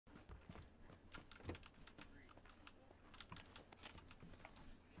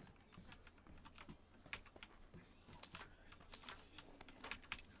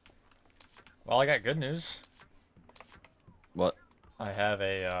Well, I got good news. What? I have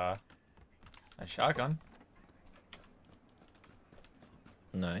a shotgun.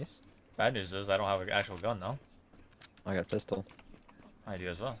 Nice. Bad news is I don't have an actual gun though. I got a pistol. I do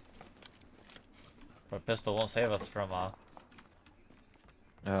as well. But a pistol won't save us from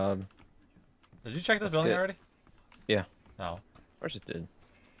Um, Did you check this let's building get. already? Yeah, No. of course it did.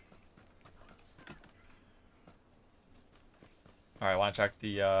 Alright, wanna check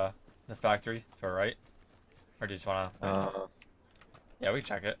the factory to our right? Or do you just wanna wait? Yeah, we can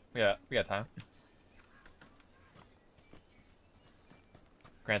check it. We got time.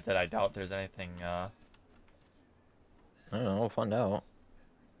 Granted, I doubt there's anything I don't know. We'll find out.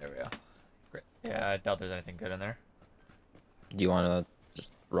 there we go. Great. Yeah, I doubt there's anything good in there. Do you want to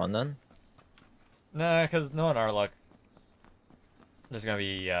just run then? Nah, cause no in our luck. There's gonna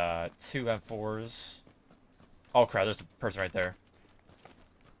be two M4s. Oh crap, there's a person right there.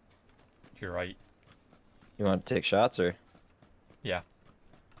 To your right. You want to take shots or? Yeah.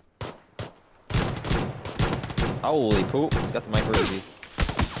 Holy poop! It's got the micro easy.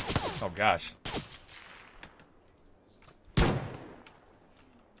 Oh gosh.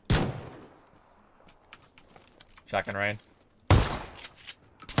 Shotgun rain.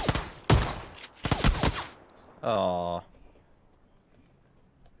 Oh,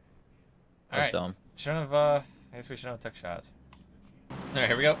 that was Alright. dumb. Shouldn't have I guess we shouldn't have took shots. Alright,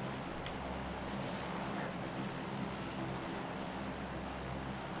 here we go.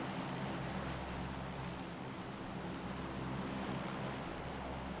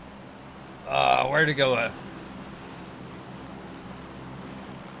 Where to go?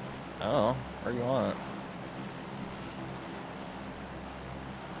 Oh, where do you want?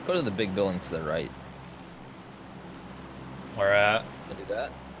 Go to the big buildings to the right. Where at? Can I do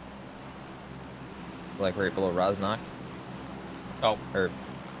that? Like right below Rosnock? Oh, Or,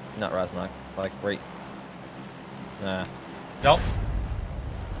 not Rosnock. Like right. Nah. nope.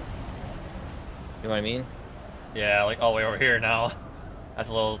 You know what I mean? Yeah, like all the way over here now. That's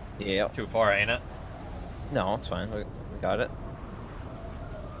a little Yeah. too far, ain't it? No, it's fine. We got it.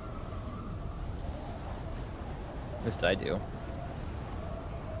 At least I do.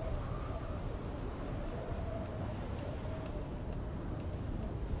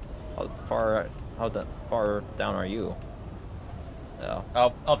 How far down are you?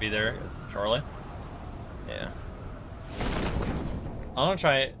 Oh, I'll be there shortly. yeah. I'm gonna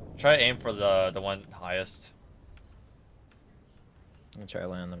try to aim for the one highest. I'm gonna try to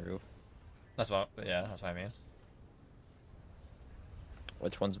land on the roof. That's what I mean.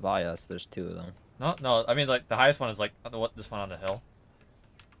 Which one's by us? There's two of them. No, I mean like the highest one is like this one on the hill.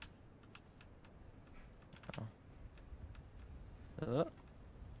 Uh,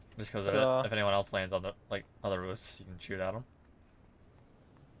 Just because if Ta-da. anyone else lands on the like other roofs, you can shoot at them.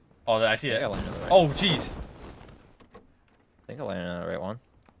 Oh, I see I it. think I landed on the right. Oh, jeez. I think I landed on the right one.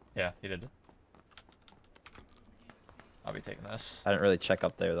 Yeah, he did. I'll be taking this. I didn't really check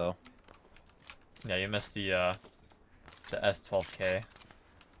up there though. Yeah, you missed the S12K,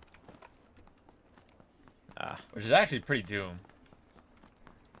 Ah, which is actually pretty doom.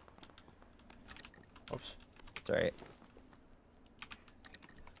 Oops. it's alright.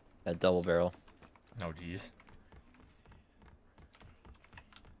 That double barrel. Oh, jeez.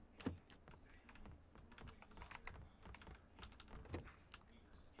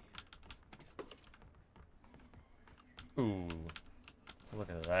 Ooh. Look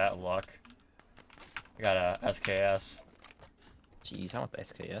at that luck. I got a SKS. Jeez, I want the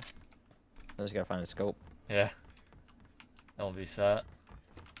SKS. I just gotta find a scope. Yeah. That'll be set.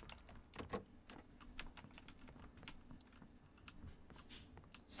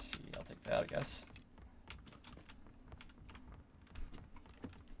 Let's see, I'll take that, I guess.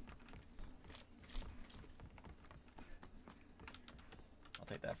 I'll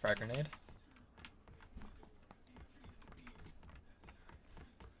take that frag grenade.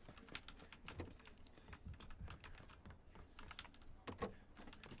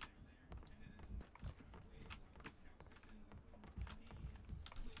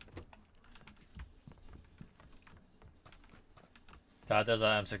 Todd, there's a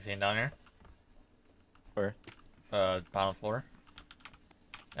M16 down here. Where? Bottom floor.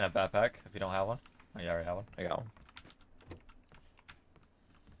 And a backpack, if you don't have one. Oh, you already have one. I got one.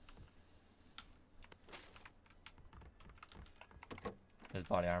 There's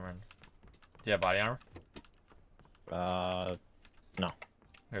body armor. Do you have body armor? No.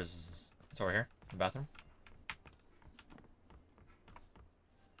 It's over here, in the bathroom.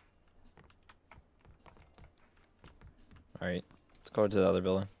 Alright. Let's go to the other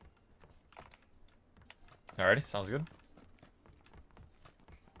building. Alrighty, sounds good.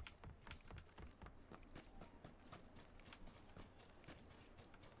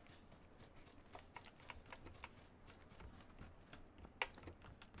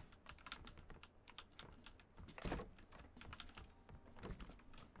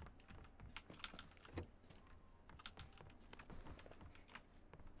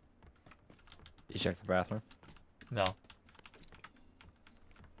 You check the bathroom. No.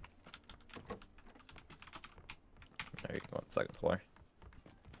 There you go on the second floor.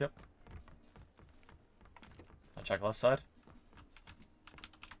 Yep. I'll check left side.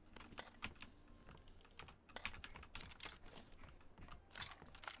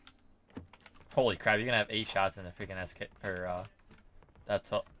 Holy crap, you're gonna have 8 shots in the freaking SK, or,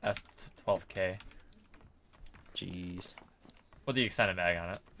 that's S12K. Jeez. With the extended mag on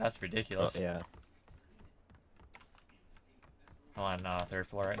it. That's Oh, ridiculous. yeah. I'm on 3rd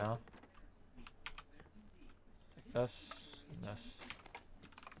floor right now. Take this and this.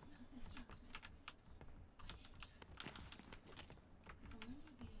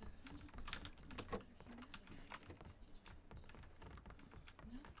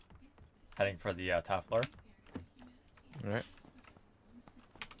 Heading for the top floor. Alright.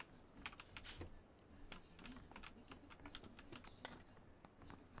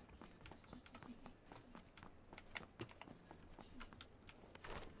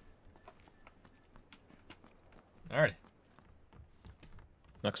 Alrighty.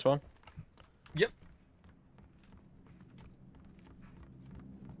 Next one? Yep.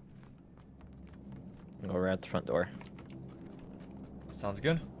 Go right at the front door. Sounds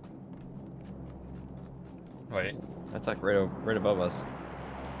good. Wait. That's like right above us.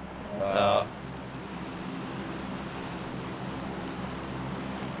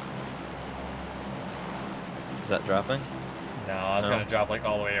 Is that dropping? No, it's No. gonna drop like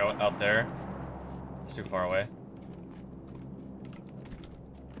all the way out there. It's too far away.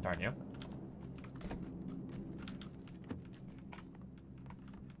 Darn you.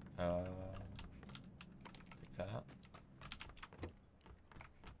 Take that.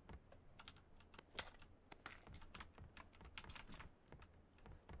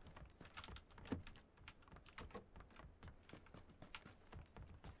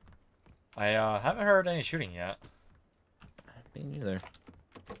 I haven't heard any shooting yet. Me neither.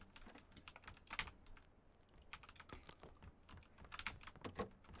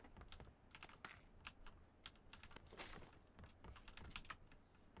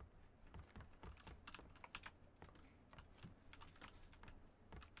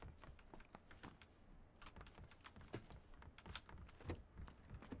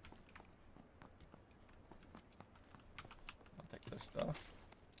 I'll take this stuff.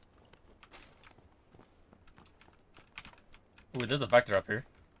 Ooh, there's a vector up here.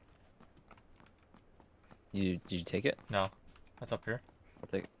 Did you take it? No, that's up here. I'll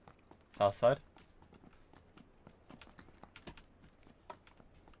take it. South side.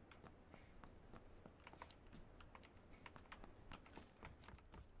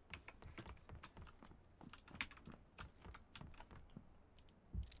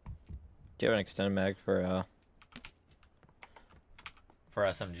 Do you have an extended mag for For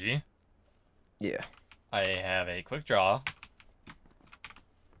SMG. Yeah. I have a quick draw.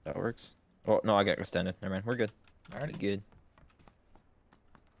 That works. Oh no, I got extended. Never mind. We're good. Alrighty. Good.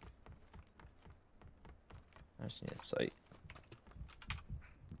 I just need a sight.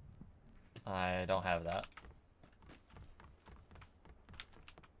 I don't have that.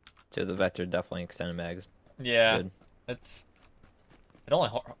 So the vector definitely extended mags. Yeah, Good. it's it only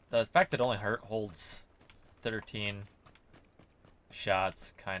the fact that it only holds 13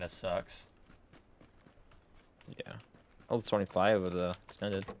 shots kind of sucks. Yeah. Oh, it's 25 of the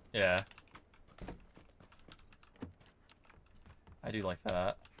extended. Yeah, I do like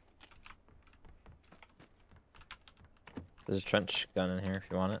that. There's a trench gun in here if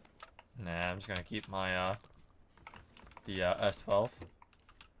you want it. Nah, I'm just gonna keep my the S12.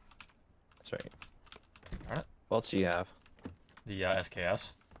 That's right. Darn it. What else do you have? The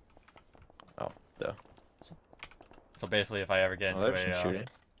SKS. Oh, duh. So basically, if I ever get Oh, into there's some shooting.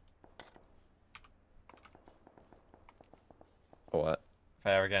 What? if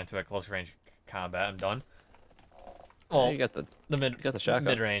I ever get into a close range combat, I'm done. Oh, Well, you got the the you got the shotgun.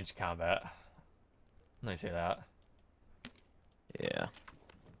 mid-range combat. Let me say that. Yeah.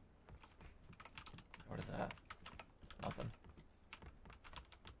 What is that? Nothing.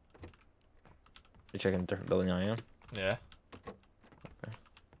 You checking a different building than I am? Yeah. Okay.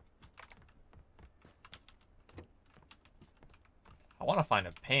 I want to find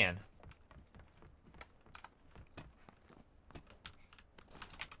a pan.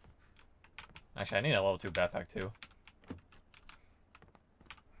 Actually, I need a level 2 backpack too.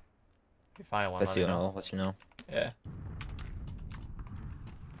 If you find one, Let's let see me what know. I'll let you know. Yeah.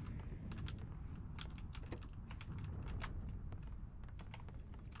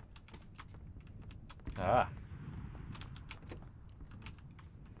 Ah.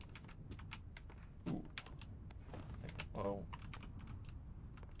 Ooh. Whoa.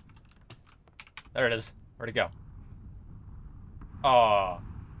 There it is. Where'd it go? Oh.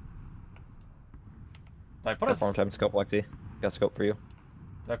 Did I put a Perform time scope, Lexi. Got scope for you.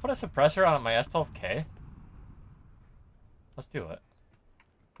 Did I put a suppressor on my S12K? Let's do it.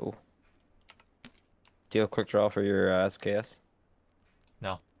 Ooh. Do you have a quick draw for your SKS?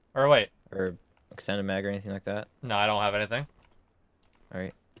 No. Or wait. Or extended mag or anything like that? No, I don't have anything.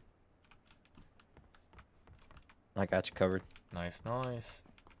 Alright. I got you covered. Nice, nice.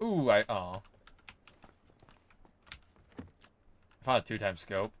 Ooh, oh. I found a 2-time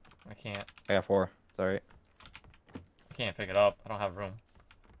scope. I can't. I got 4. It's alright. I can't pick it up. I don't have room.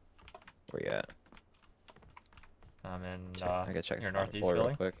 Where you at? I'm in I gotta check your the northeast floor real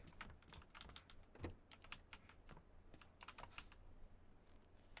building. quick.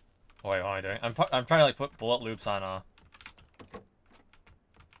 Oh, wait, what am I doing? I'm trying to like put bullet loops on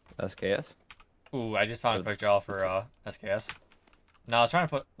SKS? Ooh, I just found a quick draw for SKS. No, I was trying to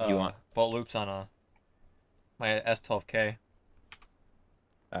put You want? bullet loops on my S12K,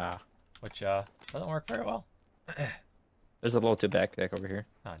 Ah. which doesn't work very well. There's a level 2 backpack over here.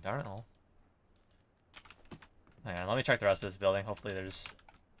 Oh, darn it all. Hang on, let me check the rest of this building. Hopefully there's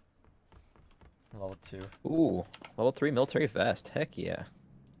level 2. Ooh. Level 3 military vest. Heck yeah.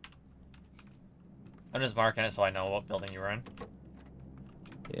 I'm just marking it so I know what building you were in.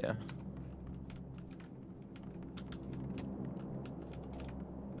 Yeah.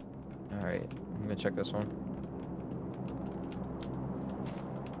 Alright. I'm gonna check this one.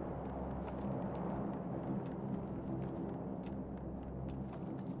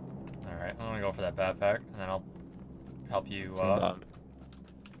 Alright, I'm gonna go for that backpack, and then I'll help you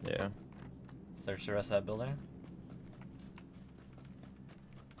Yeah. search the rest of that building.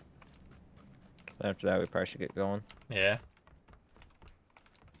 After that, we probably should get going. Yeah.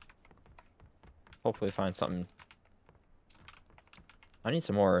 Hopefully find something. I need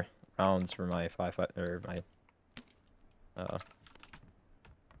some more rounds for my 5.5 or my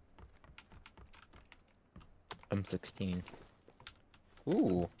M16.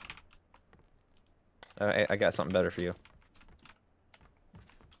 Ooh. I got something better for you.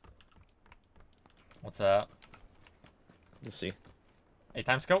 What's that? You'll see.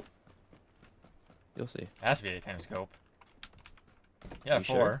 8-time scope? You'll see. It has to be 8-time scope. Yeah, You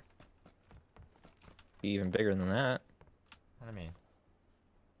 4. sure? Be even bigger than that. What do I mean?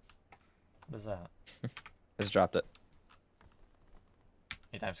 What is that? Just dropped it.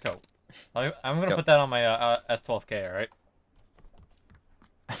 8-time scope. I'm gonna Go. put that on my S12K, alright?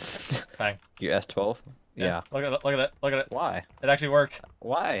 Bang. You S12? Yeah. Look at it, look at it, look at it. Why? It actually worked.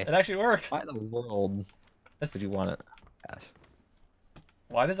 Why? It actually worked. Why in the world It's- would you want it? Gosh.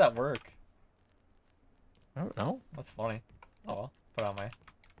 Why does that work? I don't know. That's funny. Oh well, put it on my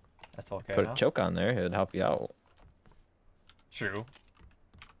S12K Put now. a choke on there, it'd help you out. True.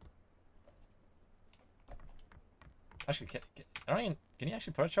 Actually, I don't even. Can you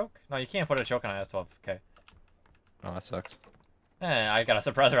actually put a choke? No, you can't put a choke on an S12K. Oh, that sucks. I got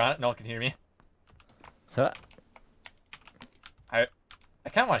a suppressor on it. No one can hear me. Huh. I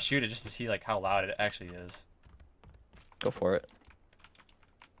kind of want to shoot it just to see like how loud it actually is. Go for it.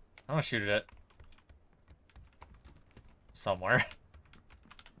 I'm gonna shoot it somewhere.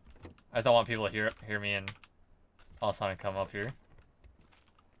 I just don't want people to hear me and all of a sudden come up here.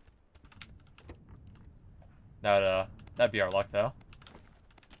 That'd be our luck though.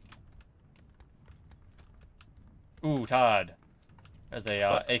 Ooh, Todd. There's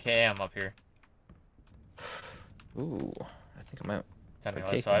a AKM up here. Ooh, I think I might On the other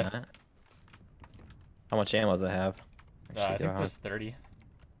partake side. in that. How much ammo does it have? I think it was 30.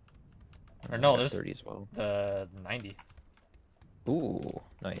 Or I no, got there's 30 as well. the 90. Ooh,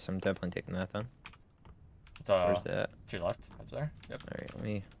 nice. I'm definitely taking that then. It's Where's that? to your left, up there. Yep. Alright, let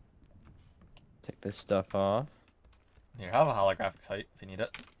me take this stuff off. Here, have a holographic sight if you need it.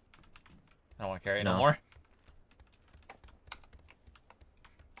 I don't want to carry it no No. more.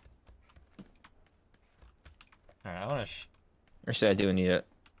 Alright, I want to. Actually, I do need it.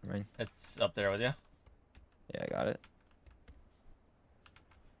 Right? It's up there with you. Yeah, I got it.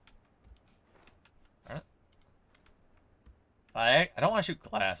 I don't want to shoot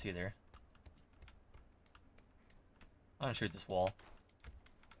glass either. I want to shoot this wall.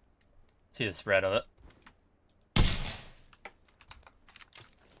 See the spread of it.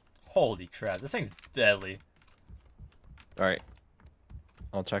 Holy crap, this thing's deadly. Alright.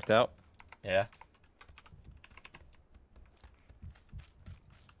 All checked out? Yeah.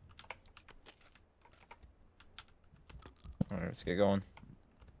 Alright, let's get going.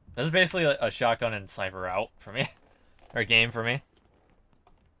 This is basically a shotgun and sniper route for me. Or game for me.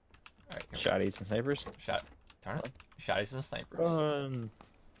 Alright. Shotties and snipers? Darn it. Shotties and snipers. Run.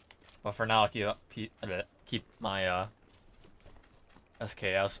 But for now, I'll keep my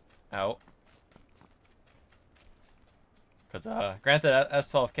SKS out. Because, granted, that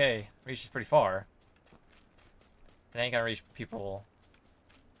S12K reaches pretty far. It ain't gonna reach people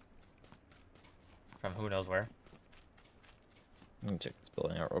from who knows where. Let me check this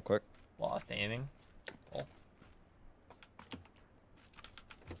building out real quick. Lost aiming. Oh.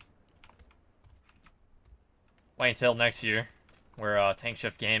 Wait until next year, where Tank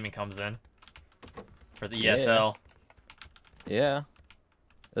Shift Gaming comes in for the ESL. Yeah.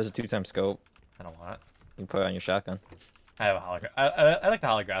 There's a 2-time scope. I don't want it. You can put it on your shotgun. I have a I like the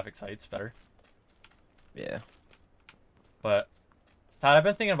holographic sights better. Yeah. But Todd, I've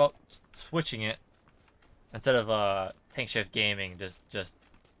been thinking about switching it instead of Tank Shift Gaming, just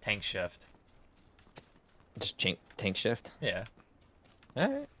Tank Shift. Just tank shift? Yeah.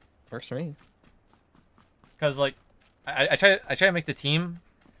 Alright. Works for me. Cause like I try to make the team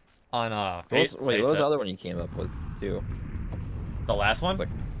on Wait, what was the other one you came up with too? The last one? It's like,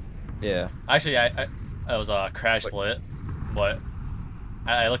 yeah. Actually, I was crash lit, but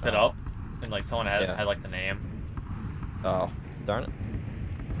I looked it up and like someone had like the name. Oh, darn it.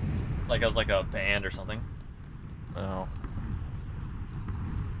 Like it was like a band or something. Oh.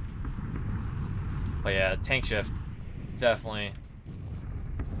 But yeah, Tank Shift definitely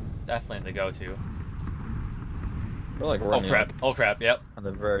the go-to. We're like running Oh crap, yep. on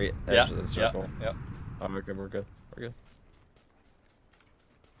the very edge of the Yep, circle. yep. Oh, we're good.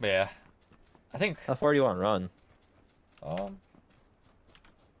 But yeah, I think How far do you want to run?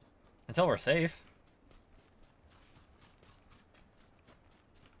 until we're safe.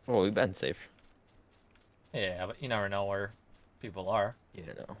 Well, we've been safe. Yeah, but you never know where people are. You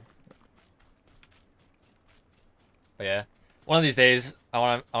know. But yeah, one of these days I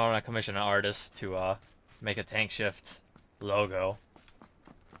want to commission an artist to make a Tank Shift logo.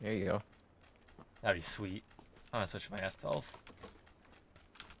 There you go. That'd be sweet. I'm gonna switch my S12.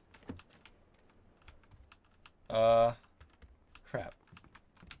 Crap.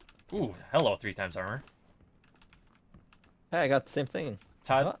 Ooh, hello, 3x armor. Hey, I got the same thing.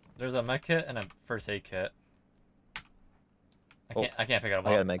 Todd, What? there's a med kit and a first aid kit. I can't pick it up.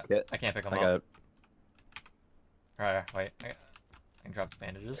 I got a med kit. I can't pick them I up. got it. Alright, wait. I can drop the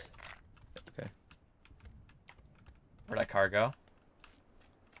bandages. Okay. Where'd that car go?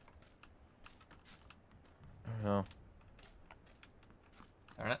 I don't know.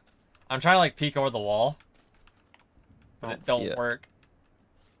 Darn it. I'm trying to like peek over the wall, but it don't work.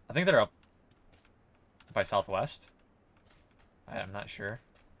 I think they're up by southwest. I'm not sure.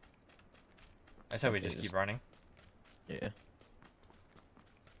 I said we just keep running. Yeah.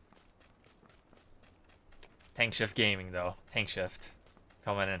 Tank Shift Gaming though. Tank Shift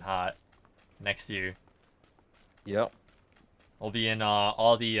coming in hot next year. Yep. We'll be in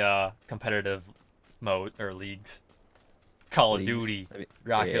all the competitive mode or leagues. Call of Duty,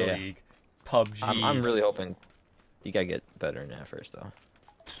 Rocket League, PUBG. I'm really hoping you gotta get better in that first though.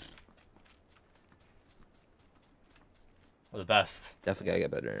 We're the best. Definitely gotta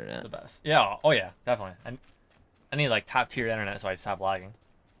get better in that. The best. Yeah. Oh yeah. Definitely. I need like top tier internet so I stop lagging.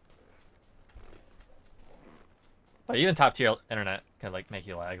 But even top tier internet can like make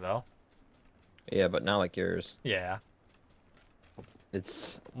you lag though. Yeah, but not like yours. Yeah.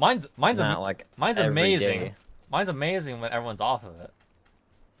 It's mine's not like mine's every amazing. day. Mine's amazing when everyone's off of it.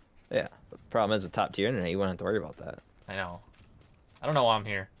 Yeah. But the problem is with top tier internet, you wouldn't have to worry about that. I know. I don't know why I'm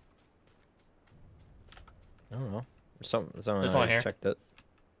here. I don't know. Someone There's one here. checked it.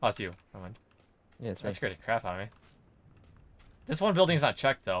 Oh, it's you. Never mind. Yeah, it's That me. scared the crap out of me. This one building's not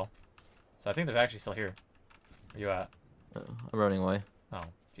checked though, so I think they're actually still here. Where you at? I'm running away. Oh,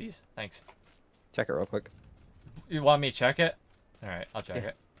 jeez. Thanks. Check it real quick. You want me to check it? All right, I'll check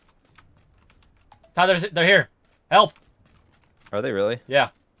it. Todd, they're here. Help! Are they really? Yeah.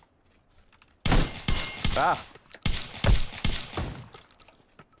 Ah!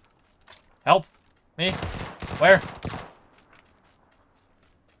 Help! Me? Where?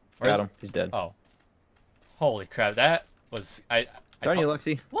 Got him. He's dead. Oh. Holy crap! That was Darn you,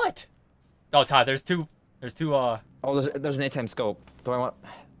 Lexi. What? Oh, Todd, there's two. Oh, there's an 8-time scope. Do I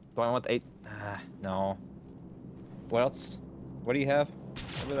want the 8? No. What else? What do you have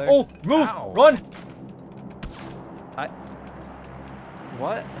over there? Oh, move! Ow. Run!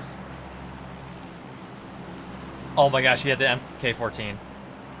 What? Oh my gosh, he had the MK14.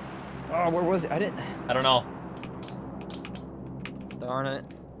 Oh, where was it? I don't know. Darn it.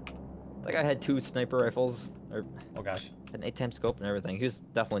 That guy had 2 sniper rifles. Or Oh gosh. an 8-time scope and everything. He was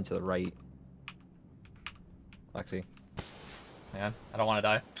definitely to the right. Lexi. Man, I don't want to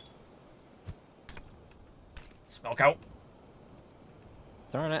die. Smoke out.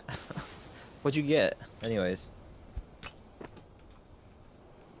 Darn it. What'd you get? Anyways.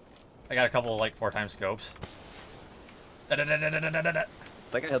 I got a couple like 4x scopes. Da-da-da-da-da-da-da-da.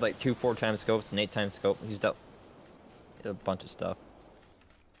 That guy had like 2 4x scopes, an 8x scope. He had a bunch of stuff.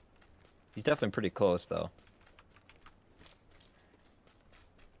 He's definitely pretty close though.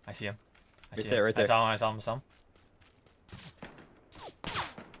 I see him. Right there, right there. I saw him some.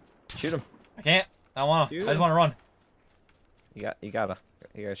 Shoot him. I can't. I don't wanna. Shoot I just wanna run. You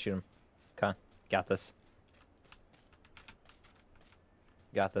gotta shoot him. Come on. Got this.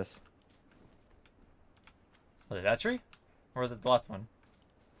 Got this. Was it that tree? Or was it the last one?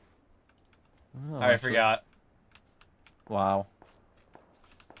 Oh, I forgot. Wow.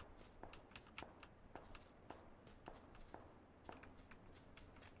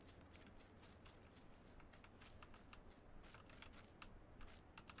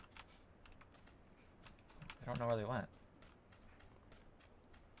 I don't know where they went.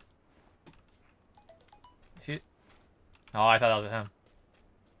 See? Oh, I thought that was him.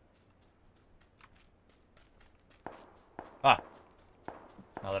 Ah.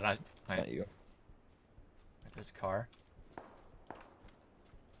 No, they're not. It's not you. This car.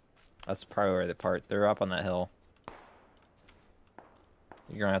 That's probably where they part. They're up on that hill.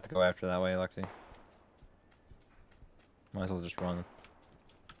 You're gonna have to go after that way, Lexi. Might as well just run.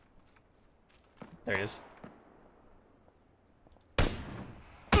 There he is.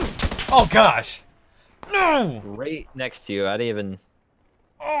 Oh gosh! No! Right next to you. I didn't even.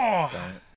 Oh! Darn it.